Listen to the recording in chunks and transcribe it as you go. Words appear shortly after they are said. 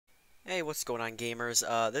Hey, what's going on, gamers?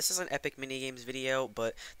 This is an epic minigames video,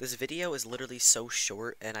 but this video is literally so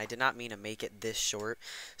short, and I did not mean to make it this short.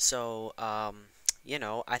 So, you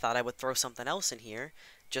know, I thought I would throw something else in here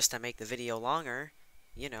just to make the video longer,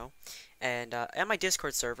 you know. And at my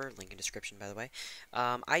Discord server, link in description, by the way,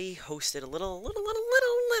 I hosted a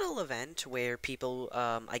little event where people,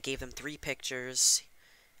 I gave them 3 pictures.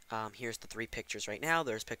 Here's the 3 pictures right now.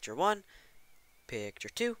 There's picture 1, picture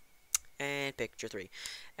 2. And picture 3.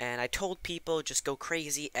 And I told people, just go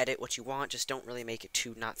crazy, edit what you want, just don't really make it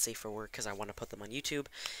too not safe for work, because I want to put them on YouTube.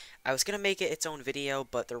 I was going to make it its own video,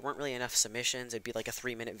 but there weren't really enough submissions. It'd be like a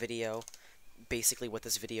 3-minute video, basically what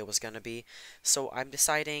this video was going to be. So I'm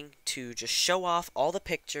deciding to just show off all the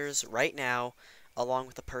pictures right now, along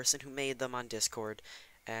with the person who made them on Discord.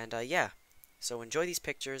 And yeah, so enjoy these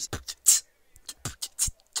pictures.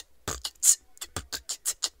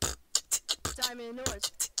 Diamond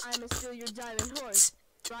horse, I'ma steal your diamond horse.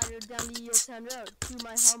 Rider down the old town road to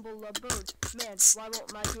my humble abode. Man, why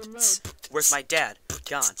won't my game load? Where's my dad?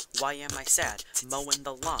 Gone. Why am I sad? Mowing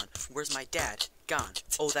the lawn. Where's my dad? Gone.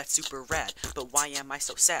 Oh, that's super rad. But why am I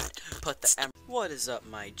so sad? Put the M. What is up,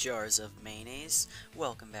 my jars of mayonnaise?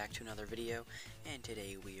 Welcome back to another video, and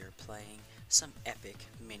today we are playing some epic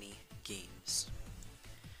mini games.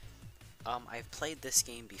 I've played this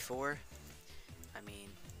game before. I mean,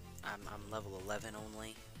 I'm level 11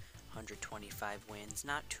 only, 125 wins,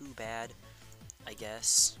 not too bad, I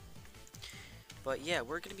guess. But yeah,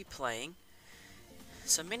 we're gonna be playing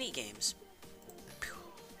some mini games.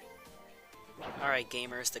 Alright,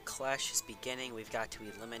 gamers, the clash is beginning. We've got to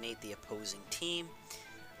eliminate the opposing team.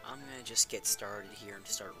 I'm gonna just get started here and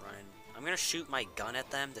start running. I'm gonna shoot my gun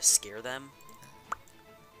at them to scare them.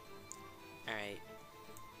 Alright.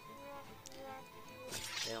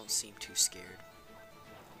 They don't seem too scared.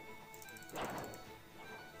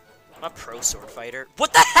 I'm a pro sword fighter.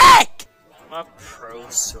 What the heck? I'm a pro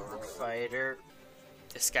sword fighter.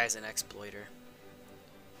 This guy's an exploiter.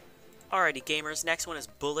 Alrighty, gamers. Next one is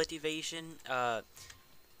bullet evasion.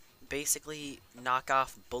 Basically,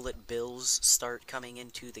 knockoff bullet bills start coming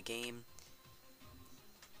into the game.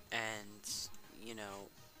 And, you know,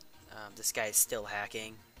 this guy is still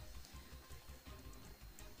hacking.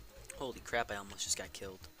 Holy crap, I almost just got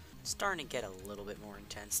killed. It's starting to get a little bit more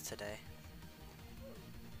intense today.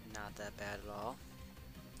 Not that bad at all.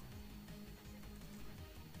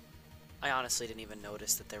 I honestly didn't even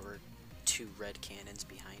notice that there were 2 red cannons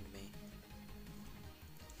behind me.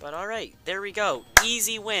 But alright, there we go.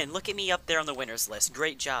 Easy win. Look at me up there on the winners list.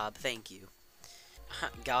 Great job. Thank you.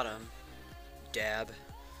 Got him. Dab.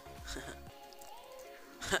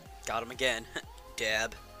 Got him again.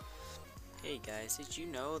 Dab. Hey guys, did you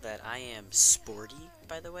know that I am sporty,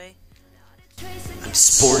 by the way? I'm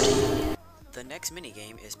sporty. The next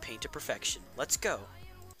minigame is Paint to Perfection. Let's go.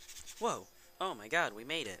 Whoa. Oh my god, we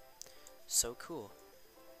made it. So cool.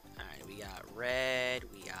 Alright, we got red,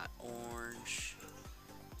 we got orange,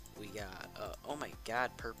 we got, oh my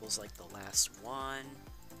god, purple's like the last one.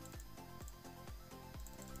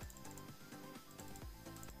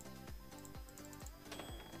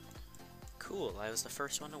 Cool, I was the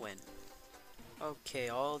first one to win. Okay,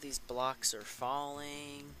 all these blocks are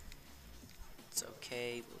falling. It's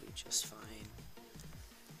okay, we'll be just fine.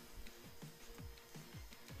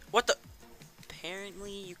 What the?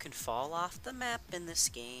 Apparently you can fall off the map in this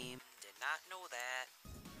game. Did not know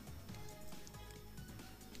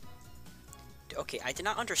that. Okay, I did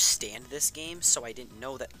not understand this game, so I didn't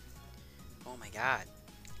know that. Oh my god.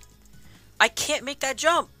 I can't make that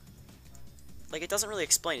jump! Like, it doesn't really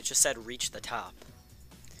explain, it just said reach the top.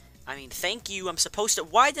 I mean, thank you, I'm supposed to.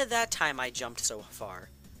 Why did that time I jumped so far?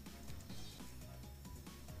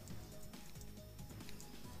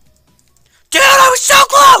 Dude, I was so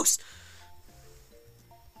close!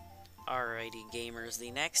 Alrighty, gamers,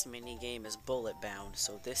 the next minigame is Bullet Bound.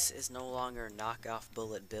 So this is no longer knockoff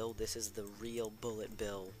Bullet Bill, this is the real Bullet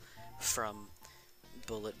Bill from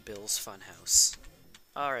Bullet Bill's Funhouse.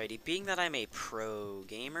 Alrighty, being that I'm a pro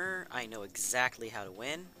gamer, I know exactly how to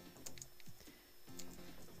win.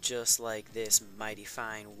 Just like this mighty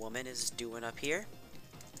fine woman is doing up here.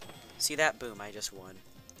 See that? Boom, I just won.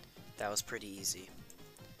 That was pretty easy.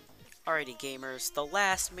 Alrighty, gamers, the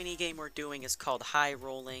last minigame we're doing is called High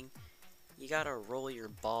Rolling. You gotta roll your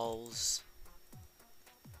balls.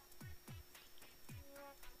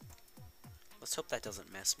 Let's hope that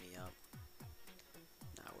doesn't mess me up.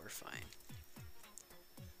 Nah, we're fine.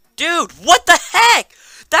 Dude, what the heck?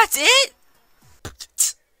 That's it?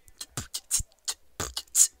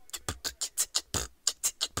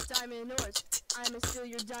 Diamond horse, I'ma steal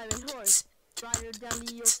your diamond horse. Rider down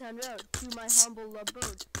the old town road to my humble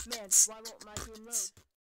abode. Man, why won't my game load?